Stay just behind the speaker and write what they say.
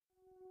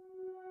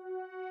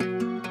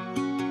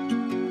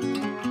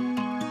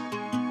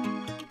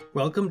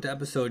Welcome to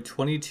episode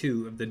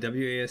 22 of the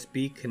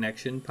WASB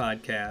Connection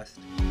podcast.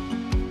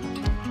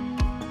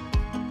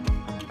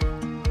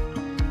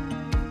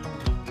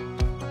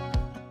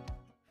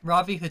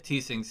 Ravi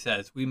Hathi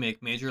says we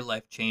make major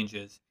life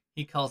changes.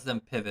 He calls them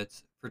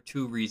pivots for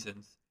two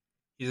reasons.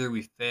 Either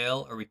we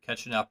fail or we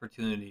catch an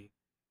opportunity.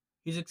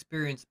 He's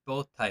experienced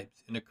both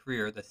types in a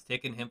career that's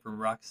taken him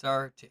from rock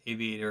star to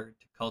aviator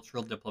to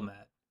cultural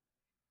diplomat.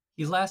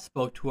 He last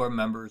spoke to our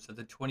members at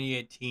the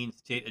 2018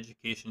 State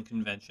Education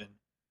Convention.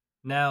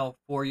 Now,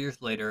 4 years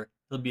later,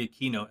 he'll be a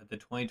keynote at the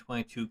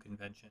 2022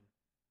 convention.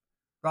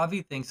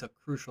 Ravi thinks a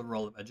crucial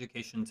role of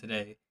education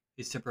today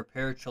is to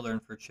prepare children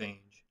for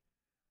change.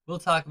 We'll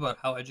talk about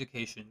how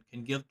education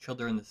can give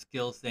children the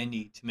skills they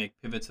need to make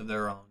pivots of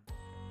their own.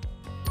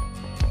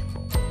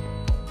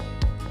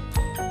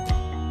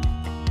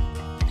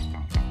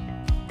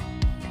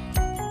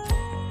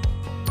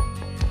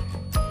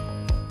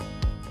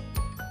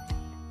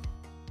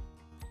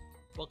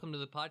 Welcome to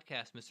the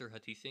podcast, Mr.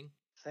 Hathi Singh.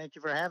 Thank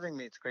you for having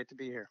me. It's great to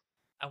be here.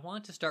 I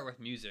want to start with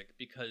music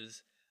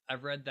because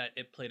I've read that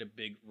it played a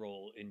big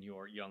role in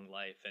your young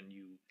life, and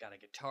you got a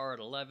guitar at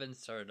 11,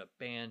 started a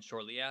band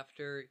shortly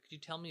after. Could you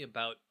tell me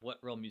about what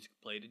role music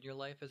played in your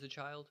life as a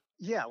child?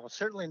 Yeah, well,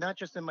 certainly not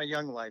just in my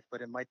young life,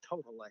 but in my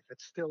total life.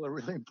 It's still a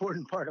really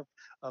important part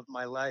of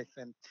my life.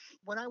 And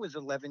when I was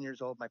 11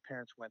 years old, my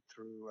parents went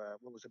through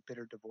what was a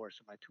bitter divorce,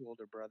 and my two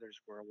older brothers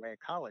were away at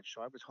college.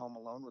 So I was home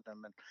alone with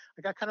them. And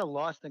I got kind of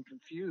lost and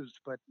confused,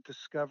 but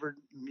discovered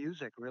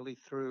music really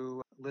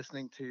through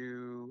listening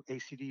to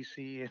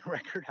AC/DC and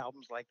record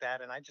albums like that.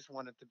 And I just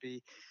wanted to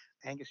be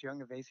Angus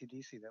Young of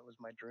AC/DC. That was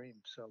my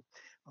dream. So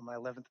on my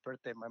 11th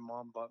birthday, my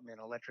mom bought me an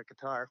electric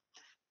guitar.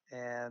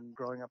 And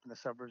growing up in the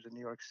suburbs of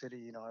New York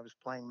City, I was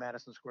playing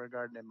Madison Square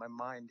Garden in my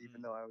mind, even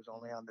though I was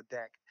only on the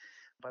deck.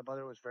 My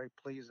mother was very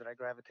pleased that I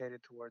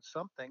gravitated towards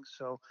something.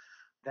 So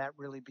that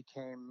really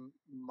became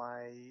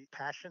my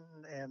passion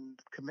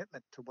and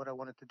commitment to what I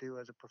wanted to do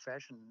as a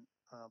profession.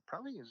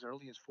 Probably as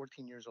early as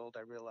 14 years old,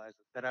 I realized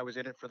that I was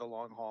in it for the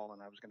long haul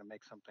and I was going to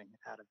make something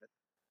out of it.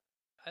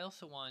 I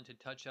also wanted to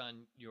touch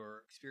on your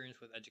experience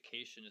with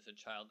education as a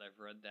child. I've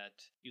read that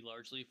you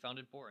largely found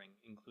it boring,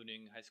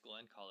 including high school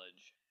and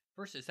college.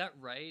 First, is that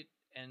right?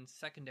 And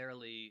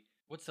secondarily,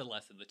 what's the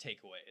lesson, the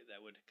takeaway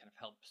that would kind of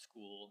help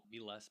school be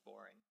less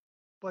boring?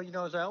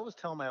 Well, as I always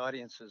tell my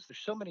audiences, there's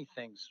so many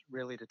things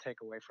really to take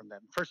away from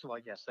them. First of all,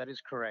 yes, that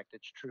is correct.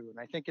 It's true. And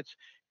I think it's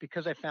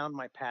because I found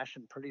my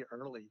passion pretty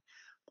early.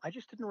 I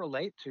just didn't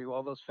relate to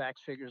all those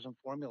facts, figures, and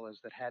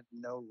formulas that had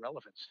no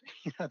relevance.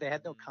 They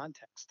had no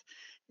context.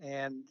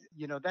 And,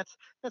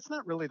 that's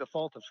not really the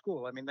fault of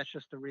school. I mean, that's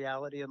just the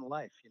reality in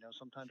life.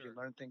 Sometimes you Sure.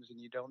 learn things and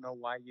you don't know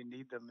why you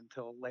need them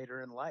until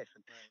later in life.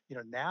 And,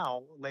 Right.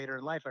 now later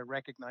in life, I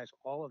recognize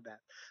all of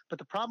that. But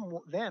the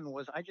problem then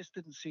was I just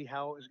didn't see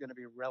how it was going to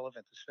be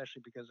relevant,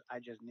 especially because I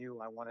just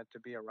knew I wanted to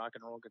be a rock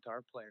and roll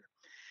guitar player.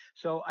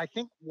 So I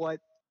think what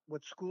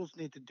schools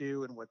need to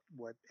do and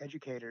what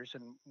educators,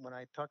 and when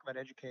I talk about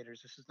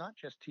educators, this is not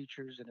just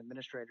teachers and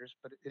administrators,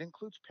 but it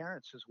includes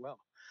parents as well,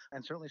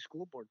 and certainly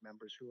school board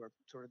members who are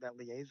sort of that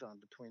liaison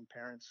between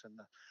parents and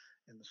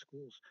the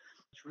schools.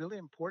 It's really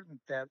important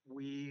that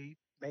we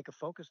make a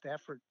focused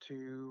effort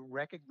to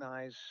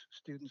recognize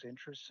students'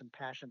 interests and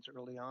passions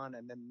early on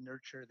and then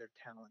nurture their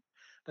talent.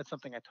 That's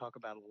something I talk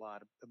about a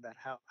lot, about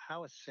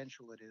how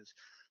essential it is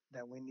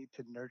that we need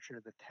to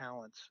nurture the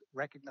talents,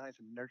 recognize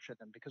and nurture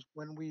them. Because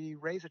when we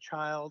raise a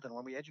child and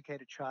when we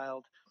educate a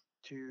child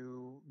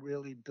to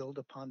really build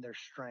upon their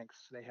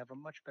strengths, they have a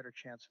much better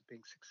chance of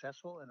being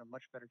successful and a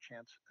much better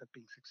chance of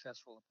being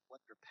successful in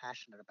what they're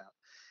passionate about.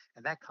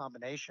 And that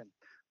combination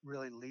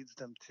really leads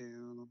them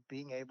to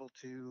being able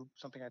to,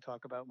 something I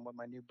talk about and what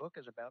my new book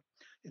is about,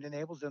 it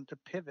enables them to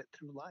pivot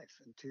through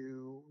life and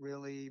to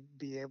really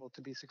be able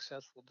to be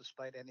successful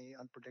despite any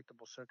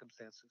unpredictable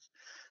circumstances.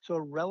 So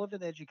a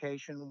relevant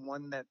education,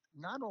 one that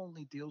not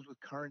only deals with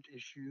current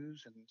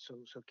issues, and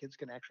so kids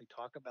can actually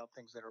talk about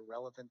things that are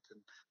relevant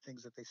and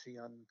things that they see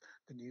on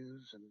the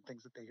news and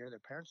things that they hear their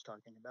parents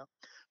talking about,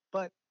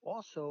 but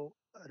also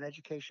an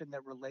education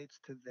that relates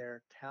to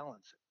their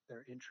talents,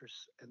 their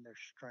interests, and their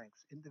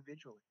strengths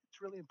individually.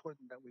 It's really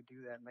important that we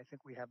do that, and I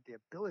think we have the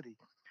ability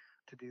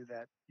to do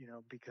that,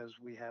 because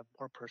we have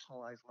more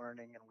personalized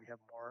learning and we have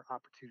more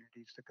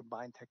opportunities to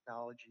combine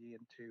technology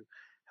into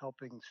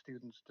helping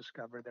students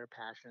discover their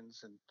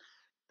passions and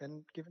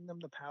then giving them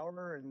the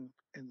power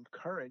and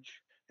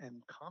courage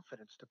and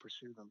confidence to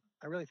pursue them.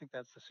 I really think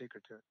that's the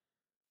secret to it.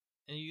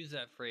 And you use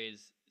that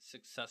phrase,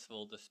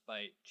 successful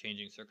despite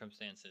changing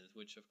circumstances,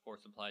 which of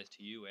course applies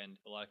to you and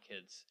a lot of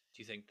kids.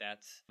 Do you think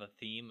that's the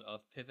theme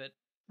of Pivot?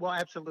 Well,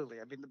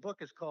 absolutely. I mean, the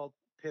book is called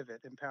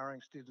Pivot: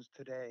 Empowering Students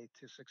Today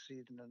to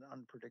Succeed in an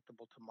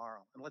Unpredictable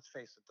Tomorrow. And let's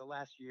face it, the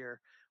last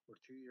year or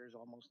 2 years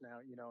almost now,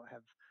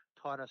 have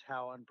taught us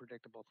how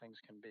unpredictable things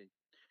can be.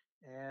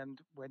 And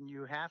when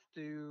you have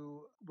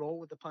to roll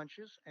with the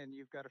punches and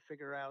you've got to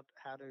figure out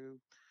how to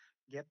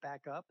get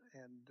back up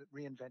and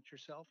reinvent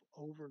yourself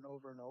over and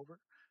over and over.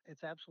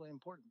 It's absolutely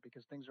important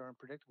because things are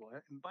unpredictable.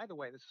 And by the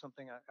way, this is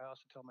something I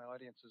also tell my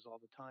audiences all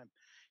the time.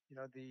 You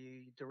know,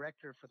 the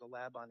director for the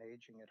Lab on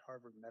Aging at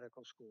Harvard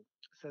Medical School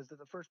says that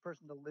the first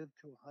person to live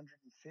to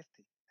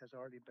 150 has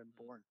already been Mm.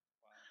 born.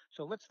 Wow.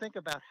 So let's think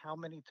about how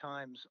many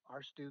times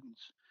our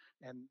students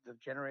and the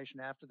generation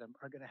after them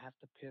are going to have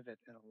to pivot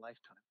in a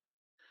lifetime.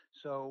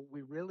 So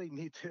we really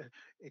need to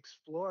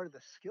explore the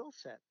skill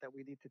set that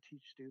we need to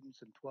teach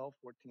students in 12,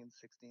 14,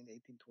 16,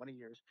 18, 20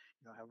 years,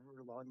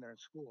 however long they're in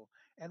school,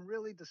 and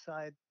really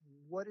decide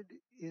what it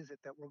is it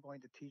that we're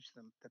going to teach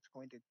them that's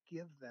going to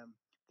give them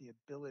the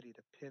ability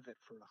to pivot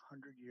for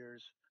 100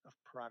 years of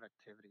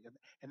productivity.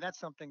 And that's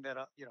something that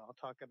I'll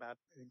talk about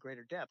in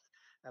greater depth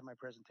at my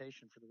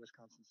presentation for the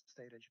Wisconsin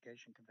State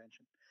Education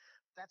Convention.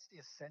 That's the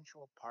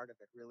essential part of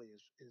it really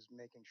is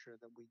making sure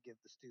that we give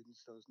the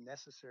students those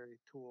necessary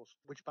tools,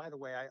 which by the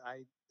way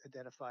I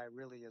identify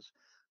really as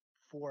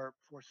four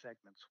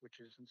segments, which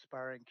is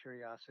inspiring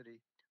curiosity,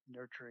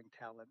 nurturing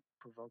talent,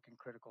 provoking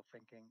critical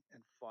thinking,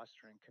 and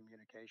fostering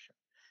communication.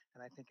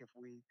 And I think if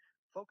we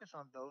focus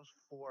on those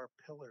four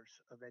pillars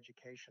of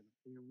education,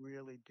 we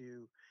really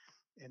do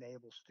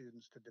enable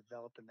students to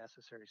develop the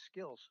necessary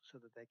skills so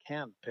that they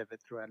can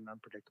pivot throughout an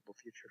unpredictable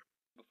future.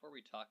 Before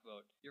we talk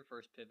about your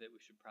first pivot, we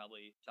should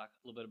probably talk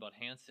a little bit about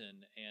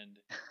Hanson. And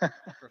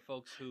for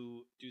folks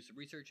who do some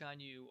research on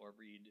you or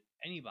read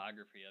any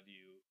biography of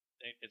you,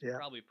 it's Yeah.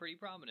 probably pretty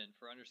prominent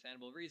for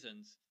understandable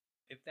reasons.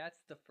 If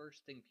that's the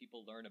first thing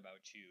people learn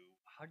about you,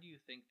 how do you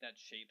think that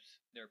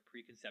shapes their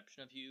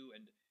preconception of you?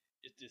 And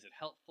is it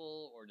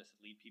helpful, or does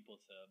it lead people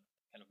to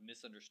kind of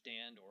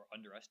misunderstand or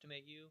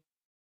underestimate you?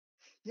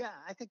 Yeah,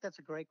 I think that's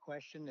a great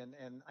question,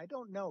 and I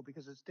don't know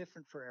because it's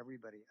different for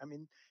everybody. I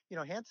mean,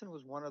 Hanson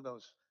was one of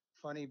those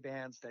funny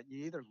bands that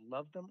you either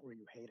loved them or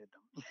you hated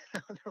them.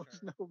 There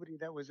was Sure. nobody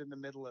that was in the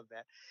middle of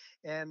that.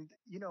 And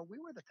we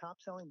were the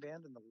top selling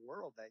band in the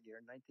world that year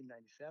in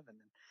 1997.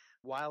 And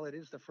while it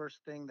is the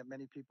first thing that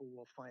many people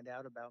will find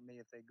out about me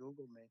if they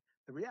Google me,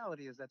 the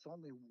reality is that's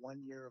only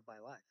 1 year of my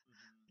life.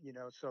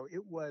 Hmm. So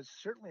it was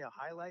certainly a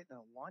highlight and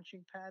a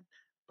launching pad,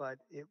 but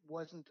it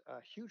wasn't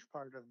a huge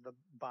part of the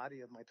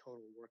body of my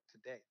total work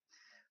today.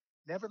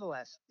 Right.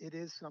 Nevertheless, it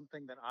is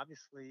something that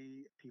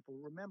obviously people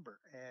remember.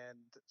 And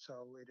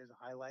so it is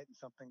a highlight and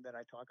something that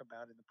I talk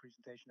about in the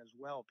presentation as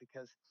well,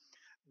 because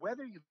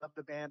whether you love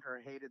the band or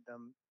hated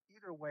them,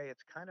 either way,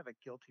 it's kind of a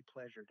guilty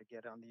pleasure to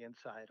get on the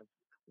inside of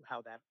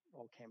how that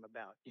all came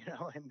about,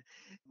 and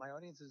my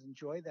audiences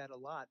enjoy that a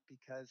lot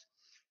because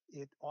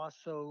it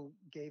also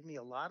gave me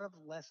a lot of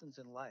lessons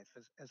in life.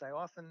 As I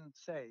often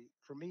say,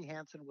 for me,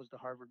 Hanson was the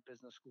Harvard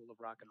Business School of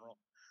rock and Mm. roll.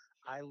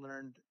 Sure. I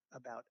learned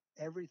about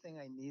everything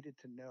I needed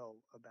to know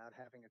about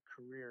having a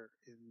career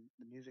in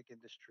the music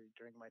industry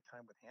during my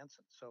time with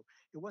Hanson. So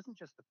it wasn't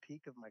just the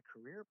peak of my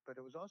career, but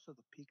it was also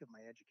the peak of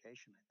my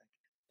education, I think.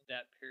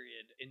 That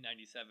period in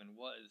 97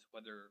 was,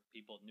 whether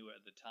people knew it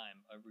at the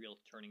time, a real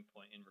turning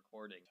point in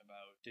recording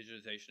about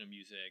digitization of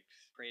music,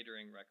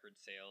 cratering record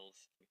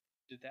sales.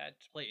 Did that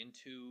play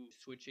into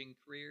switching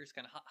careers?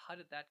 Kind of how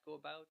did that go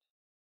about?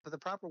 But the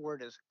proper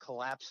word is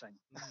collapsing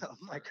Mm,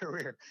 of my sure.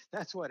 career.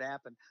 That's what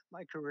happened.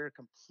 My career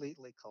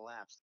completely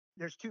collapsed.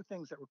 There's two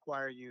things that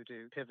require you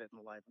to pivot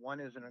in life. One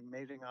is an Mm,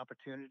 amazing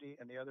opportunity,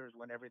 and the other is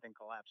when everything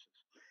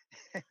collapses.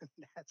 And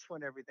that's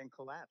when everything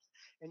collapsed.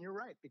 And you're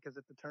right, because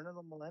at the turn of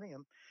the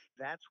millennium,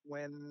 that's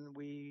when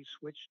we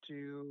switched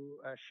to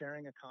a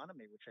sharing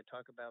economy, which I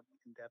talk about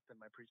in depth in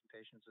my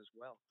presentations as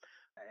well.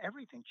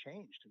 Everything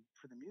changed. And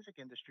for the music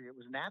industry, it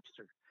was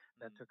Napster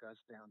that mm, took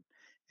us down.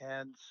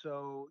 And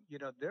so,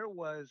 there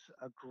was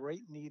a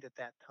great need at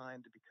that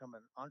time to become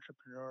an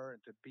entrepreneur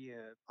and to be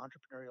an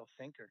entrepreneurial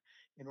thinker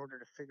in order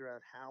to figure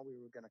out how we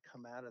were going to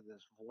come out of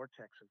this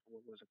vortex of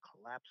what was a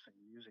collapsing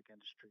music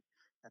industry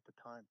at the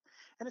time.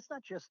 And it's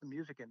not just the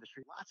music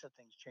industry, lots of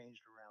things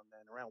changed around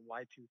then, around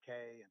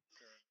Y2K. And,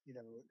 sure.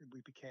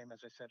 we became,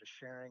 as I said, a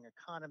sharing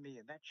economy,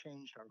 and that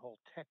changed our whole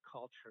tech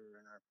culture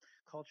and our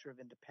culture of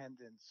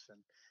independence.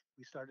 And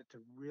we started to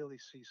really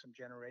see some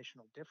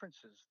generational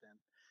differences then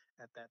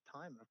at that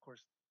time. And of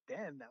course,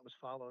 then that was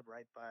followed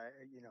right by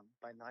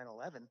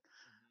 9/11. Hmm.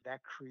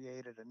 That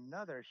created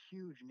another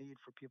huge need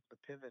for people to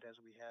pivot as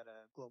we had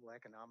a global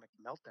economic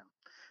meltdown.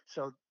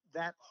 So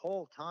that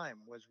whole time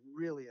was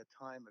really a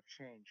time of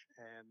change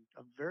and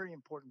a very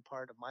important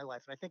part of my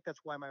life. And I think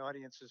that's why my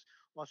audiences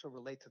also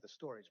relate to the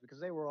stories because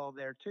they were all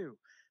there too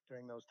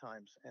during those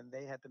times and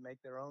they had to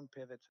make their own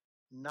pivots,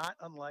 not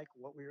unlike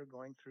what we are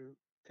going through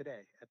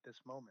today at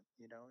this moment,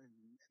 and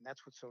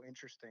that's what's so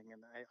interesting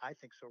and I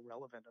think so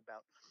relevant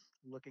about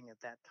looking at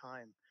that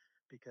time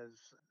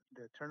because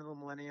the turn of the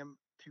millennium,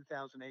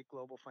 2008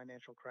 global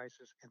financial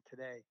crisis, and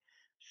today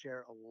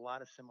share a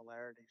lot of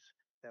similarities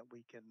that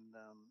we can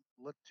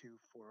look to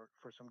for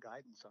some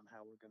guidance on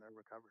how we're going to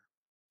recover.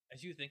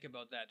 As you think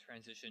about that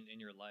transition in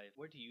your life,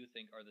 what do you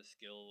think are the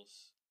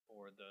skills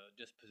or the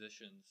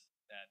dispositions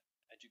that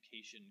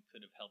education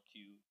could have helped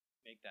you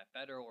make that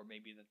better, or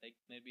maybe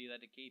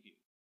that it gave you?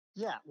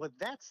 Yeah, well,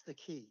 that's the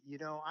key.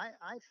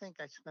 I think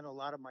I spent a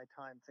lot of my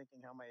time thinking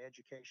how my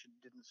education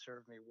didn't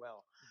serve me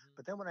well. Hmm.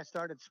 But then when I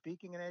started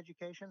speaking in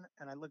education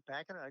and I look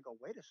back at it, I go,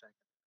 wait a second.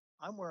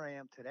 I'm where I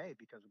am today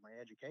because of my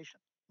education.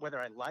 Whether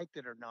I liked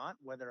it or not,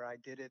 whether I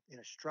did it in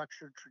a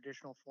structured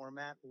traditional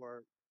format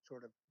or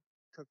sort of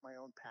took my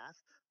own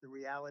path, the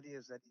reality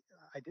is that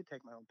I did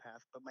take my own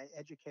path, but my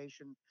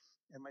education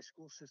and my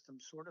school system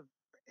sort of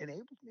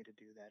enabled me to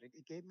do that.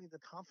 It gave me the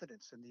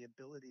confidence and the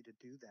ability to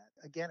do that.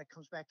 Again, it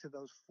comes back to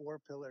those four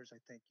pillars, I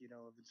think,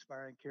 of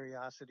inspiring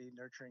curiosity,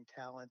 nurturing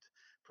talent,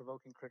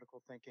 provoking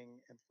critical thinking,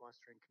 and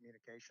fostering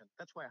communication.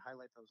 That's why I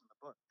highlight those in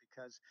the book,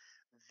 because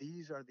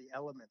these are the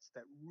elements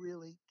that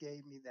really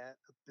gave me that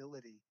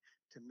ability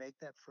to make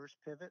that first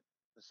pivot,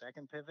 the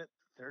second pivot,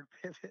 the third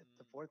pivot,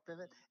 the fourth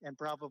pivot, Mm-hmm. and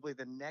probably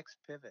the next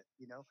pivot.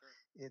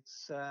 Sure.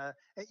 It's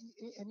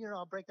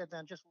I'll break that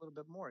down just a little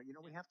bit more.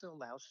 We Yeah. have to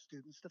allow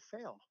students to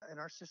fail, and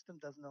our system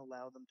doesn't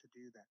allow them to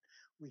do that.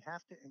 We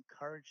have to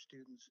encourage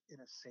students in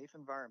a safe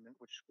environment,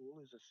 which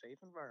school is a safe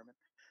environment.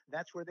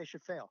 That's where they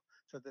should fail,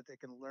 so that they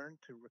can learn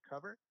to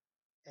recover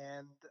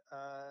and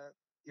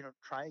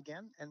try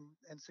again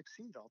and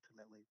succeed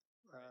ultimately.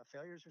 Right.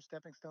 Failures are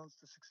stepping stones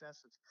to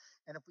successes,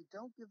 and if we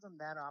don't give them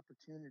that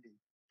opportunity,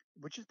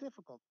 which is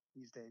difficult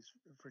these days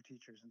for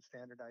teachers in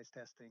standardized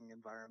testing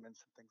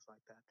environments and things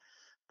like that,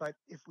 but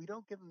if we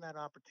don't give them that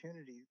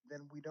opportunity,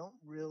 then we don't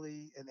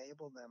really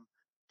enable them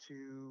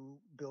to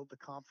build the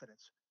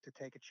confidence to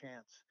take a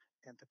chance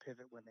and to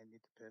pivot when they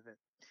need to pivot.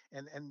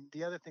 And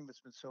the other thing that's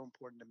been so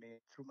important to me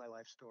through my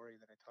life story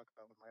that I talk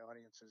about with my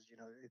audiences,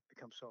 it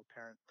becomes so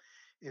apparent,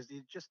 is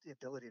just the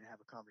ability to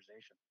have a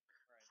conversation,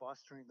 Right.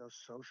 fostering those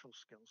social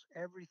skills.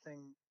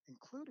 Everything,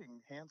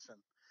 including Hanson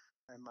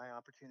and my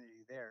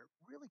opportunity there,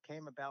 really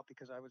came about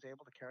because I was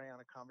able to carry on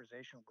a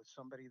conversation with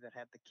somebody that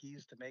had the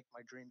keys to make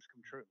my dreams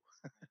come Mm. true.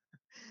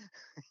 Right.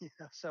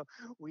 So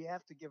we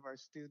have to give our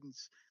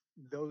students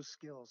those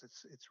skills.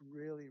 It's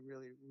really,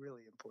 really,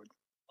 really important.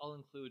 I'll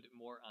include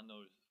more on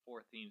those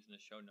four themes in the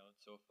show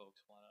notes, so if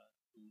folks want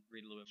to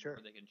read a little bit more,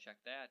 Sure. they can check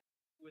that.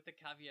 With the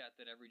caveat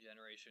that every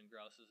generation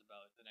grouses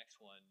about the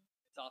next one,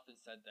 it's often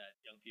said that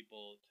young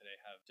people today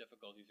have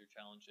difficulties or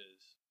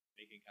challenges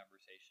making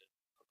conversation,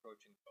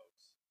 approaching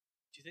folks.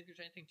 Do you think there's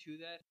anything to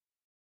that?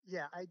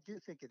 Yeah, I do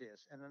think it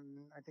is, and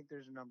I think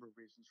there's a number of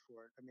reasons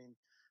for it. I mean,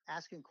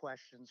 asking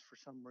questions for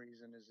some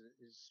reason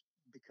is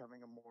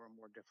becoming a more and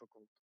more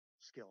difficult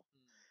skill.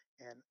 Hmm.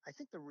 And I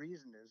think the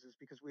reason is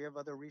because we have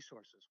other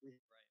resources. We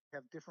Right.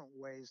 have different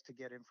ways to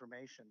get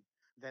information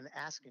than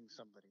asking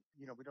somebody.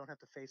 We don't have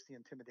to face the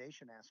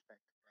intimidation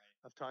aspect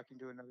Right. of talking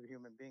to another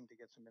human being to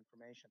get some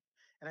information.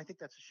 And I think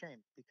that's a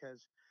shame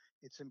because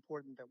it's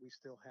important that we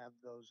still have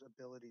those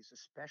abilities,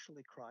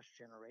 especially cross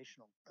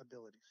generational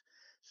abilities.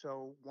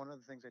 So, one of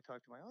the things I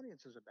talk to my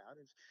audiences about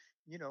is,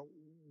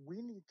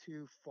 we need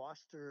to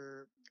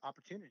foster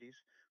opportunities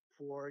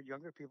for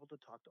younger people to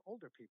talk to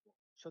older people.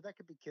 So that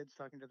could be kids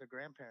talking to their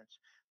grandparents,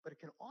 but it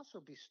can also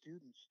be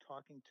students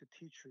talking to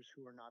teachers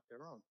who are not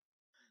their own,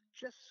 Hmm.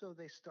 just so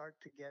they start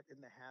to get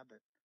in the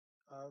habit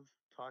of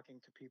talking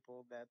to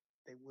people that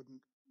they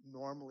wouldn't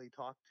normally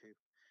talk to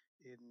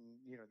in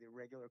the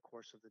regular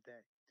course of the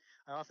day.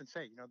 I often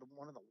say,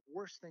 one of the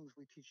worst things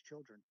we teach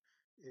children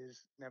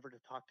is never to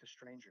talk to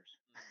strangers.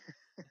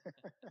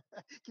 Hmm.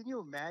 Can you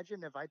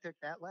imagine if I took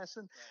that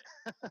lesson? Right.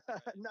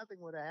 Right. Nothing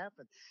would have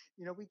happened.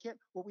 We can't.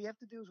 What we have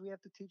to do is we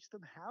have to teach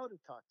them how to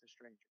talk to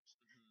strangers,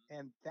 Hmm.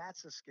 and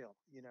that's a skill.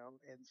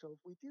 And so if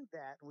we do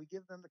that and we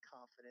give them the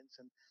confidence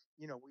and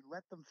we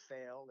let them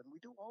fail and we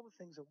do all the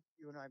things that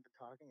you and I have been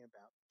talking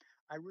about,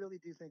 I really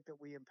do think that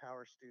we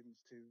empower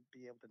students to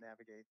be able to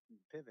navigate and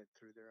pivot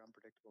through their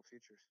unpredictable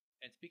futures.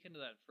 And speaking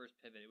of that first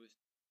pivot, it was,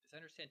 as I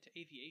understand, to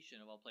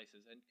aviation of all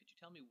places. And could you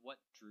tell me what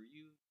drew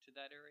you to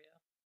that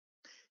area?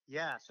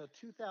 Yeah, so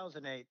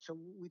 2008. So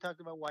we talked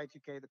about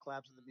Y2K, the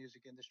collapse of the Hmm.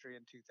 music industry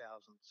in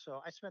 2000.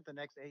 So I spent the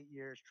next 8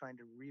 years trying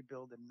to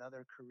rebuild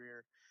another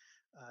career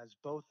as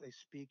both a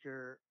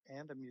speaker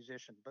and a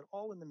musician, but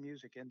all in the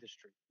music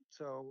industry.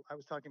 So I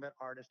was talking about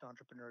artist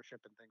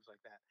entrepreneurship and things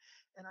like that.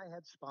 And I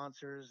had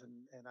sponsors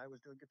and I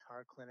was doing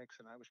guitar clinics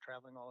and I was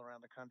traveling all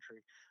around the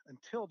country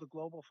until the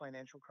global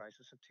financial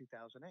crisis of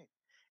 2008.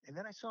 And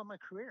then I saw my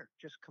career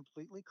just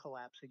completely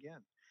collapse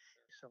again.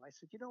 Sure. So I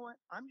said, you know what?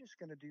 I'm just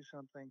going to do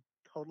something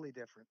totally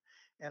different.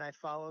 And I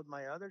followed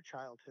my other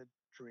childhood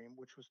dream,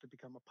 which was to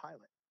become a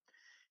pilot,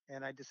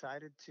 and I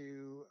decided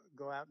to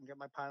go out and get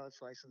my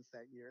pilot's license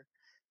that year.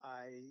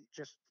 I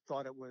just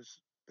thought it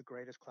was the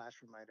greatest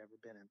classroom I'd ever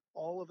been in.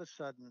 All of a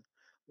sudden,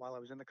 while I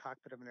was in the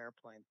cockpit of an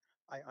airplane,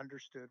 I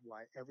understood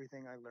why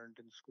everything I learned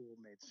in school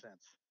made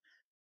sense.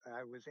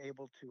 I was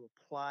able to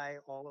apply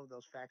all of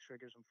those facts,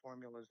 figures, and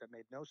formulas that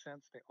made no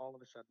sense. They all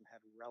of a sudden had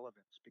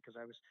relevance because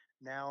I was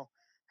now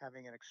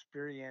having an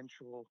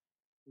experiential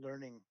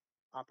learning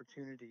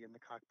opportunity in the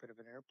cockpit of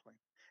an airplane.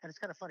 And it's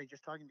kind of funny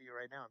just talking to you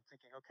right now. I'm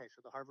thinking, okay,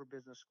 so the Harvard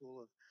Business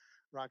School of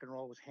Rock and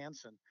Roll was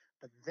Hanson,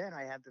 but then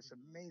I had this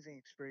Hmm. amazing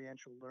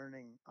experiential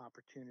learning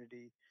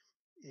opportunity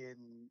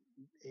in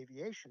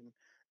aviation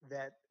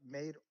that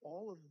made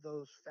all of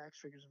those facts,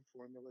 figures, and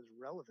formulas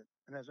relevant.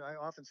 And as I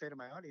often say to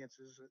my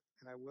audiences,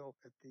 and I will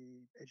at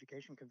the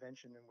education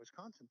convention in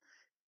Wisconsin,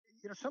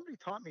 somebody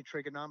taught me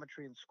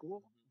trigonometry in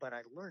school, Mhm. but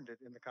I learned it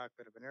in the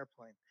cockpit of an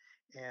airplane,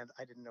 and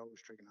I didn't know it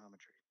was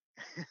trigonometry.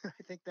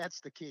 I think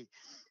that's the key.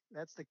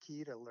 That's the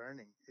key to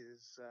learning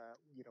is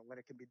when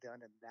it can be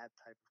done in that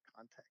type of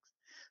context.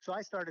 So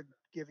I started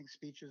giving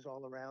speeches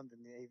all around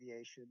in the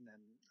aviation,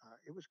 and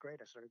it was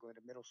great. I started going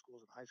to middle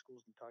schools and high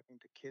schools and talking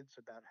to kids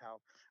about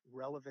how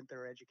relevant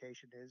their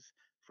education is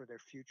for their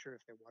future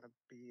if they want to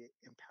be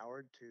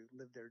empowered to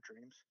live their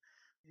dreams.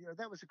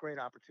 That was a great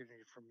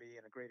opportunity for me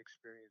and a great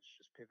experience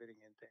just pivoting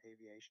into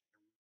aviation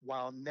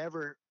while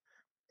never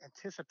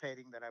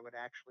anticipating that I would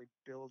actually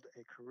build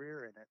a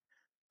career in it.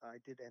 I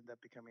did end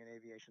up becoming an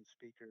aviation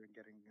speaker and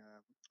getting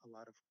a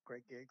lot of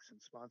great gigs and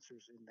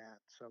sponsors in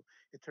that. So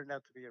it turned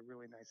out to be a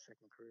really nice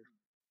second career.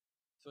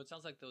 So it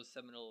sounds like those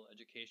seminal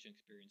education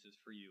experiences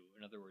for you,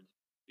 in other words,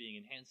 being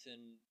in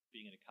Hanson,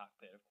 being in a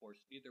cockpit, of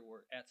course, either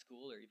were at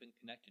school or even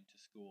connected to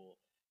school.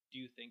 Do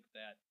you think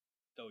that,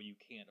 though you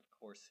can't, of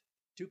course,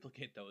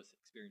 duplicate those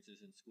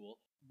experiences in school,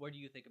 what do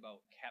you think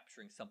about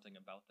capturing something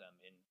about them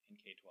in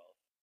K 12?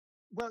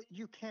 Well,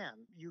 you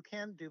can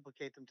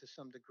duplicate them to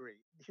some degree.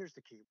 Here's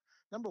the key.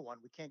 Number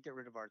one, we can't get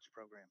rid of arts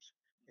programs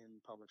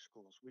in public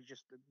schools. We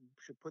just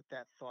should put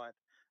that thought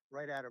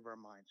right out of our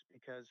minds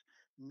because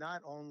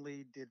not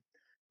only did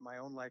my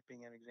own life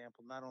being an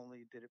example, not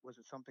only did it was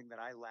it something that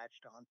I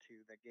latched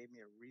onto that gave me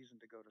a reason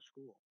to go to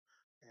school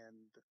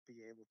and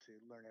be able to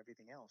learn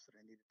everything else that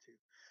I needed to.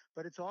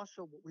 But it's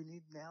also what we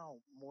need now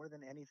more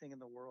than anything in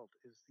the world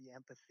is the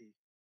empathy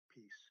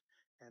piece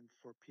and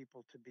for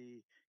people to be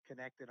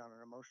connected on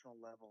an emotional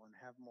level and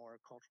have more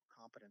cultural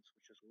competence,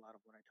 which is a lot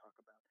of what I talk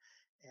about.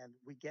 And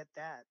we get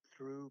that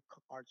through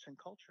arts and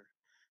culture.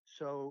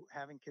 So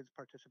having kids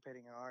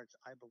participating in arts,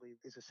 I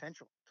believe, is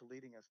essential to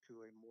leading us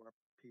to a more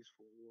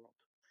peaceful world.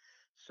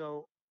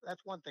 So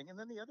that's one thing. And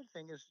then the other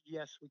thing is,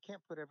 yes, we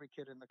can't put every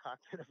kid in the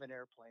cockpit of an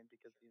airplane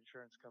because the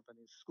insurance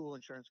companies, school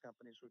insurance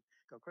companies would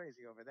go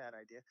crazy over that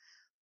idea.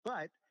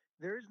 But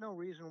there is no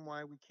reason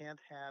why we can't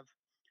have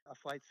a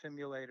flight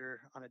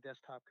simulator on a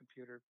desktop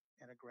computer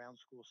and a ground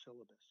school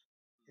syllabus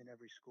in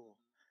every school.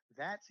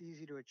 That's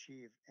easy to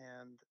achieve.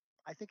 And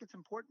I think it's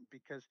important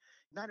because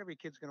not every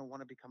kid's going to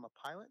want to become a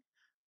pilot,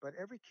 but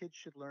every kid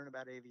should learn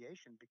about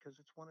aviation because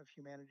it's one of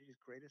humanity's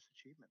greatest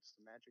achievements,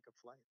 the magic of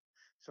flight.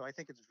 So I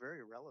think it's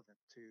very relevant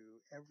to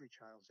every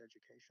child's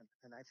education.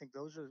 And I think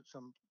those are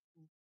some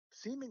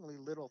seemingly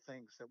little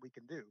things that we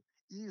can do,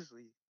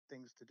 easily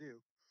things to do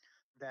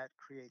that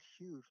create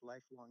huge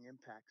lifelong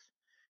impacts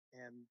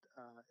and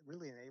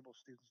really enable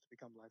students to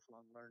become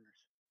lifelong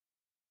learners.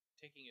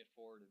 Taking it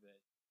forward a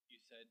bit,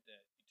 you said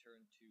that you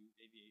turned to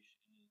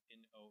aviation in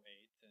 '08,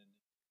 and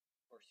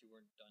of course you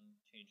weren't done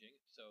changing.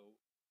 So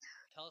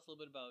tell us a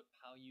little bit about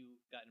how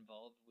you got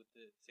involved with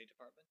the State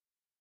Department.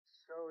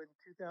 So in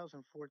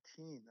 2014,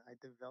 I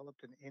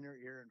developed an inner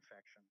ear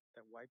infection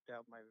that wiped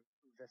out my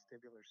Wow.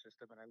 vestibular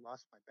system and I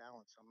lost my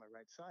balance on my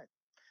right side.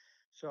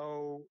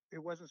 So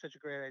it wasn't such a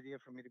great idea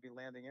for me to be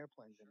landing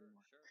airplanes Sure,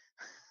 anymore.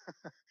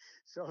 sure.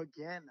 So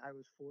again, I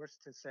was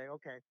forced to say,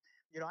 okay,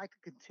 I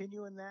could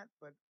continue in that,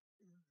 but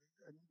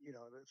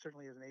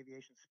certainly as an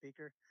aviation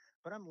speaker,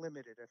 but I'm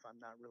limited if I'm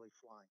not really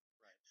flying.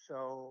 Right.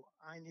 So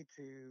I need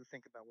to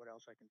think about what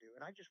else I can do.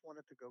 And I just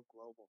wanted to go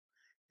global.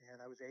 And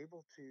I was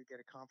able to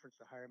get a conference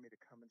to hire me to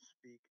come and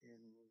speak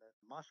in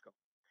Moscow.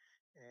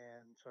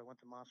 And so I went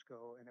to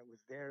Moscow, and it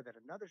was there that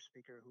another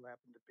speaker who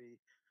happened to be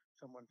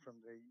someone from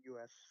the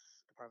U.S.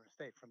 Department of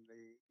State, from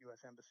the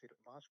U.S. Embassy to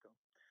Moscow,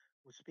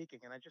 was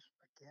speaking. And I just,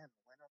 again,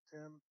 went up to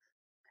him,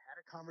 had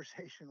a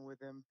conversation with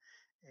him,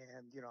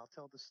 and I'll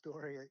tell the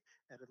story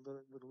with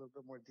a little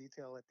bit more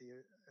detail at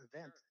the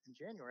event Sure. in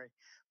January.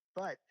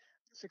 But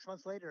 6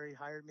 months later, he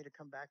hired me to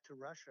come back to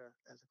Russia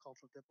as a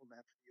cultural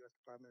diplomat for the U.S.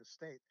 Department of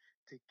State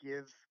to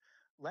give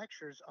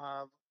lectures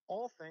of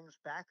all things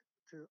back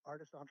to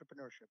artist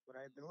entrepreneurship, what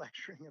I had been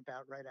lecturing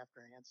about right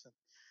after Hanson,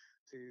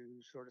 to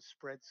sort of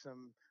spread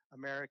some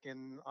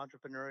American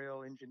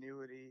entrepreneurial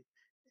ingenuity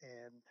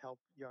and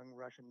help young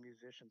Russian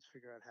musicians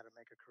figure out how to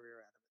make a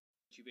career out of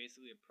it. You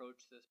basically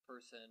approached this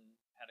person,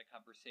 had a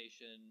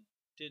conversation,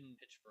 didn't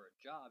pitch for a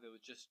job. It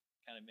was just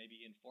kind of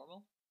maybe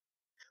informal.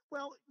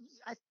 Well,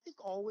 I think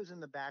always in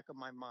the back of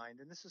my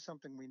mind, and this is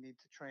something we need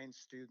to train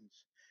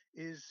students,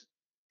 is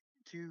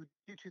to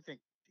do two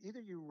things. Either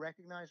you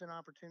recognize an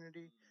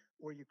opportunity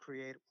Mm, or you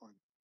create one.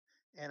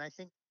 And I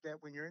think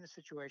that when you're in a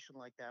situation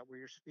like that, where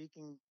you're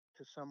speaking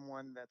to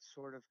someone that's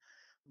sort of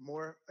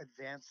more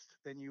advanced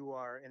than you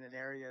are in an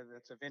area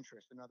that's of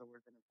interest, in other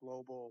words, in a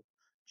global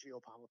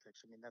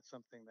geopolitics, I mean, that's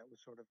something that was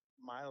sort of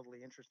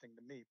mildly interesting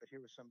to me, but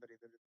here was somebody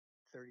that had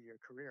a 30-year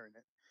career in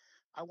it.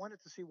 I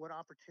wanted to see what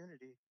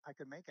opportunity I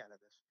could make out of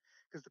this.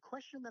 Because the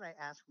question that I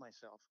ask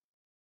myself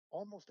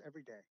almost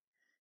every day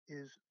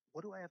is,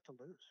 what do I have to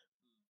lose?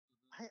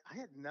 mm, mhm. I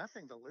had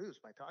nothing to lose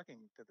by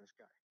talking to this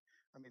guy.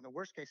 I mean, the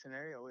worst case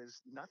scenario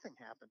is nothing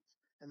happens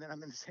and then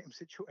I'm in the same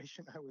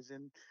situation I was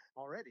in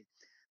already.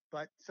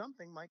 But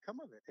something might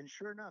come of it. And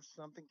sure enough,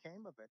 something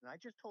came of it. And I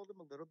just told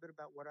him a little bit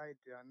about what I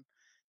had done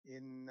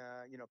in,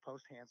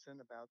 post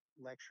Hanson, about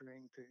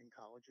lecturing in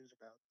colleges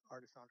about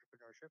artist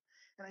entrepreneurship.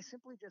 And I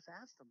simply just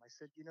asked him, I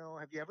said,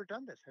 have you ever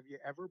done this? Have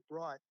you ever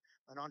brought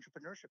an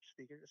entrepreneurship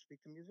speaker to speak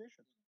to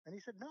musicians? And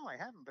he said, no,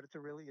 I haven't, but it's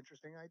a really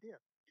interesting idea.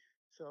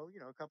 So,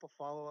 a couple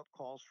follow up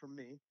calls from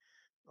me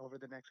over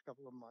the next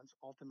couple of months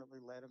ultimately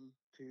led him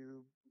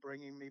to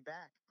bringing me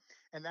back.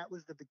 And that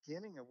was the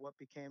beginning of what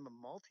became a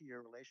multi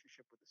year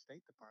relationship with the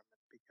State Department,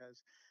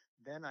 because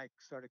then I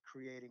started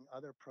creating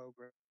other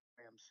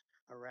programs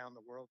around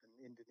the world in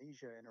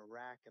Indonesia, in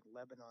Iraq, and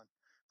Lebanon,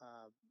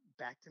 uh,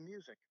 back to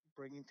music,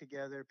 bringing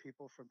together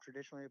people from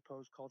traditionally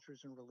opposed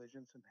cultures and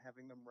religions and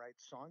having them write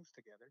songs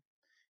together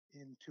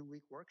in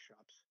 2-week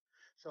workshops.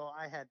 So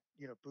I had,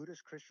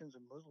 Buddhists, Christians,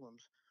 and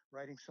Muslims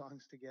writing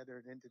songs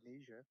together in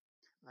Indonesia.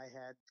 I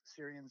had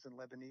Syrians and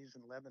Lebanese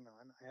in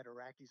Lebanon. I had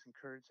Iraqis and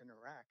Kurds in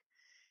Iraq.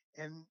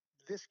 And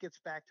this gets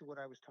back to what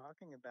I was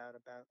talking about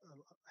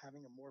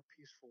having a more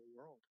peaceful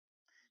world.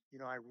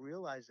 I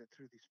realized that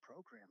through these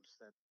programs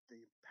that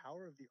the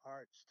power of the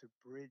arts to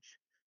bridge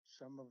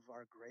some of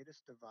our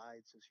greatest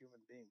divides as human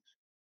beings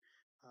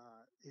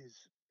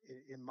is,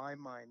 in my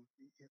mind,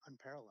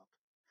 unparalleled.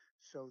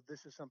 So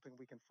this is something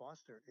we can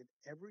foster in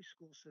every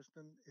school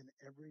system, in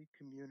every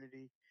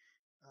community,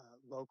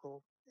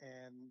 local,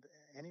 and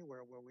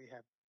anywhere where we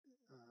have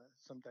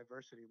some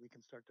diversity. We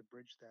can start to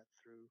bridge that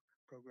through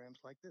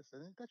programs like this.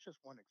 And that's just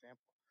one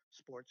example.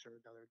 Sports are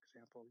another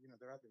example.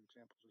 There are other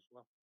examples as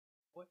well.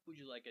 What would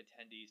you like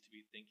attendees to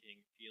be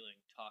thinking,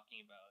 feeling, talking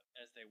about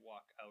as they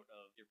walk out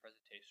of your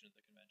presentation at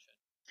the convention?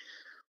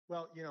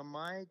 Well,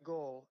 my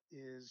goal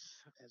is,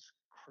 as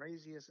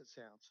crazy as it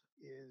sounds,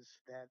 is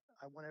that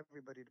I want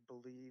everybody to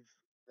believe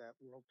that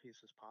world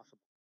peace is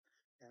possible.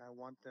 And I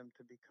want them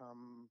to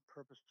become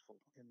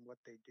purposeful in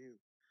what they do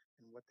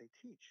and what they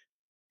teach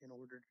in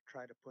order to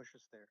try to push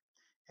us there.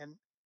 And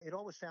it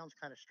always sounds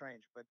kind of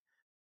strange, but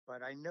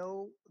I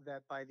know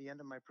that by the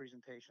end of my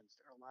presentations,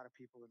 there are a lot of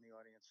people in the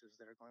audiences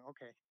that are going,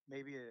 okay,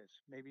 maybe it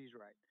is. Maybe he's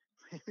right.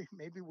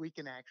 Maybe we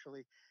can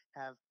actually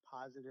have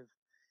positive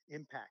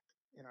impact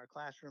in our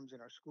classrooms,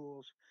 in our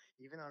schools,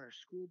 even on our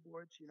school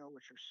boards,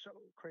 which are so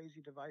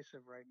crazy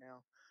divisive right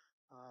now.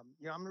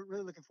 I'm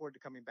really looking forward to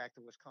coming back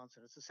to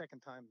Wisconsin. It's the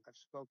second time I've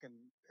spoken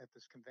at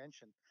this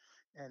convention.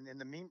 And in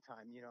the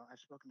meantime,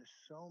 I've spoken to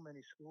so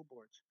many school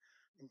boards,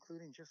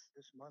 including just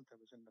this month. I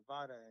was in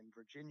Nevada and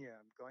Virginia.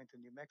 I'm going to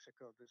New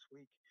Mexico this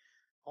week,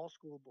 all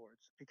school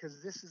boards,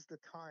 because this is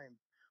the time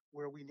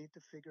where we need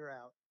to figure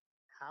out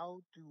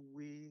how do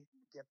we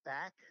get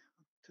back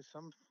to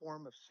some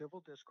form of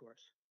civil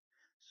discourse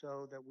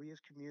so that we as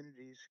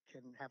communities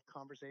can have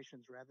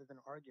conversations rather than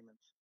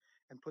arguments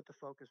and put the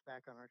focus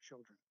back on our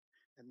children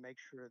and make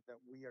sure that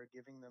we are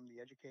giving them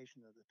the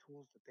education or the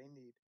tools that they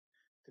need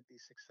to be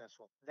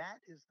successful. That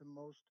is the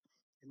most,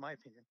 in my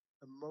opinion,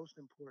 the most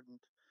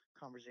important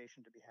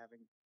conversation to be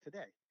having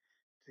today,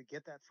 to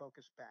get that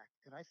focus back.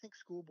 And I think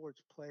school boards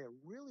play a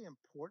really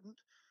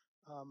important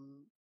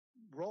um,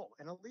 role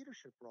and a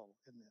leadership role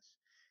in this.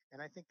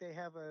 And I think they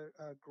have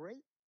a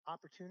great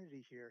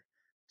opportunity here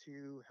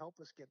to help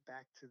us get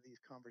back to these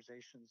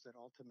conversations that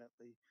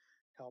ultimately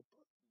help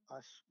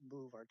us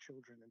move our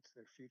children into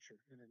their future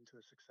and into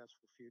a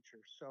successful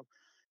future. So,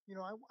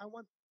 I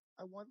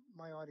want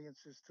my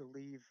audiences to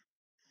leave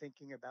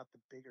thinking about the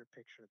bigger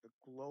picture, the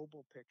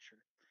global picture,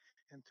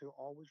 and to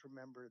always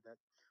remember that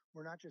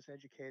we're not just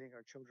educating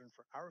our children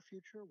for our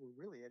future, we're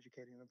really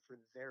educating them for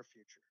their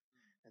future.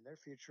 And their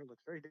future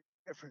looks very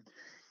different,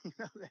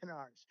 than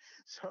ours.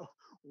 So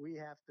we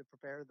have to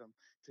prepare them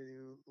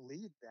to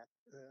lead that,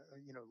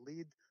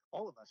 lead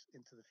all of us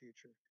into the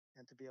future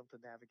and to be able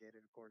to navigate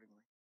it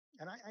accordingly.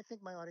 And I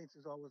think my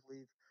audiences always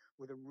leave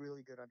with a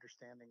really good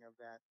understanding of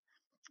that.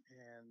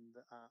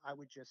 And I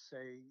would just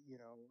say,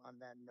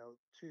 on that note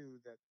too,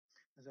 that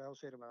as I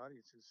always say to my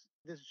audiences,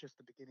 this is just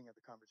the beginning of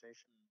the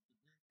conversation.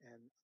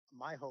 And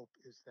my hope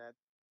is that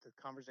the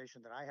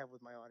conversation that I have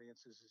with my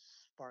audiences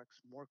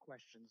sparks more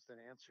questions than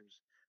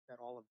answers,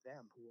 that all of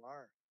them who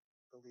are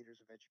the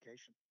leaders of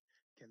education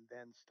can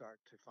then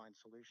start to find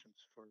solutions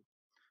for,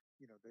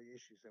 the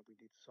issues that we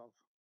need to solve.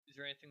 Is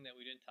there anything that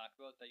we didn't talk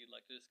about that you'd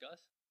like to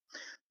discuss?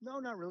 No,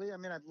 not really. I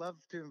mean, I'd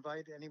love to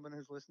invite anyone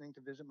who's listening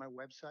to visit my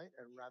website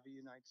at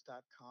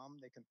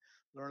raviunites.com. They can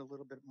learn a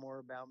little bit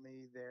more about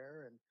me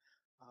there.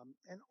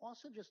 And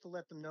also just to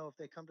let them know, if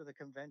they come to the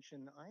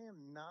convention, I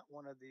am not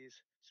one of these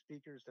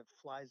speakers that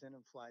flies in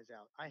and flies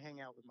out. I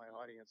hang out with my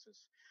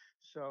audiences.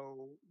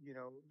 So,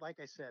 like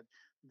I said,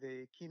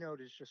 the keynote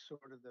is just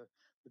sort of the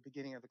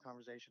beginning of the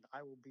conversation.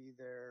 I will be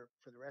there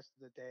for the rest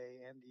of the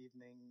day and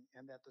evening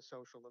and at the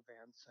social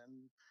events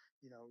and,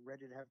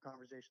 ready to have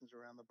conversations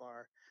around the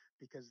bar,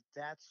 because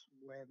that's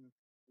when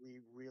we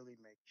really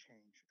make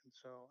change. And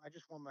so I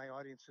just want my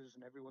audiences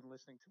and everyone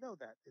listening to know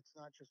that it's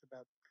not just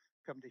about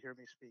come to hear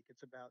me speak.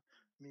 It's about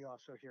me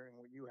also hearing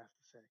what you have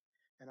to say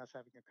and us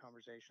having a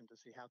conversation to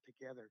see how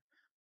together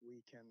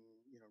we can,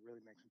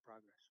 really make some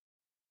progress.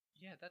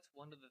 Yeah, that's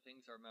one of the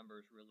things our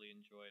members really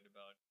enjoyed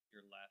about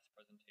your last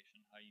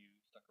presentation, how you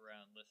stuck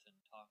around, listened,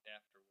 talked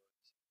afterwards.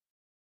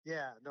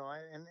 Yeah, no,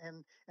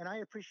 and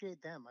I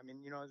appreciate them. I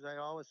mean, as I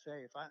always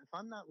say, if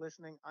I'm not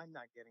listening, I'm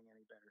not getting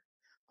any better.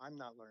 I'm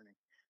not learning.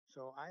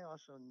 So I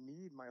also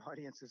need my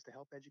audiences to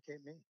help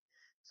educate me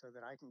so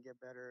that I can get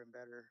better and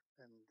better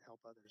and help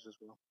others as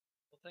well.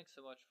 Well, thanks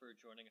so much for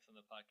joining us on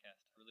the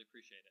podcast. I really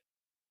appreciate it.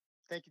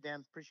 Thank you,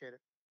 Dan. Appreciate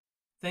it.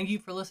 Thank you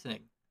for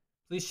listening.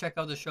 Please check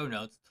out the show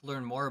notes to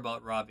learn more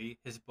about Ravi,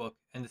 his book,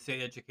 and the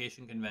State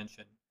Education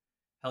Convention,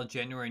 held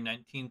January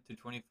 19th to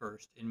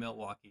 21st in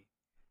Milwaukee.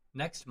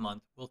 Next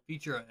month, we'll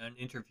feature an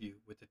interview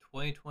with the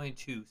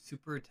 2022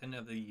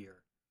 Superintendent of the Year,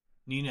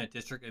 Neenah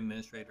District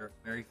Administrator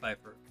Mary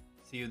Pfeiffer.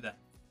 See you then.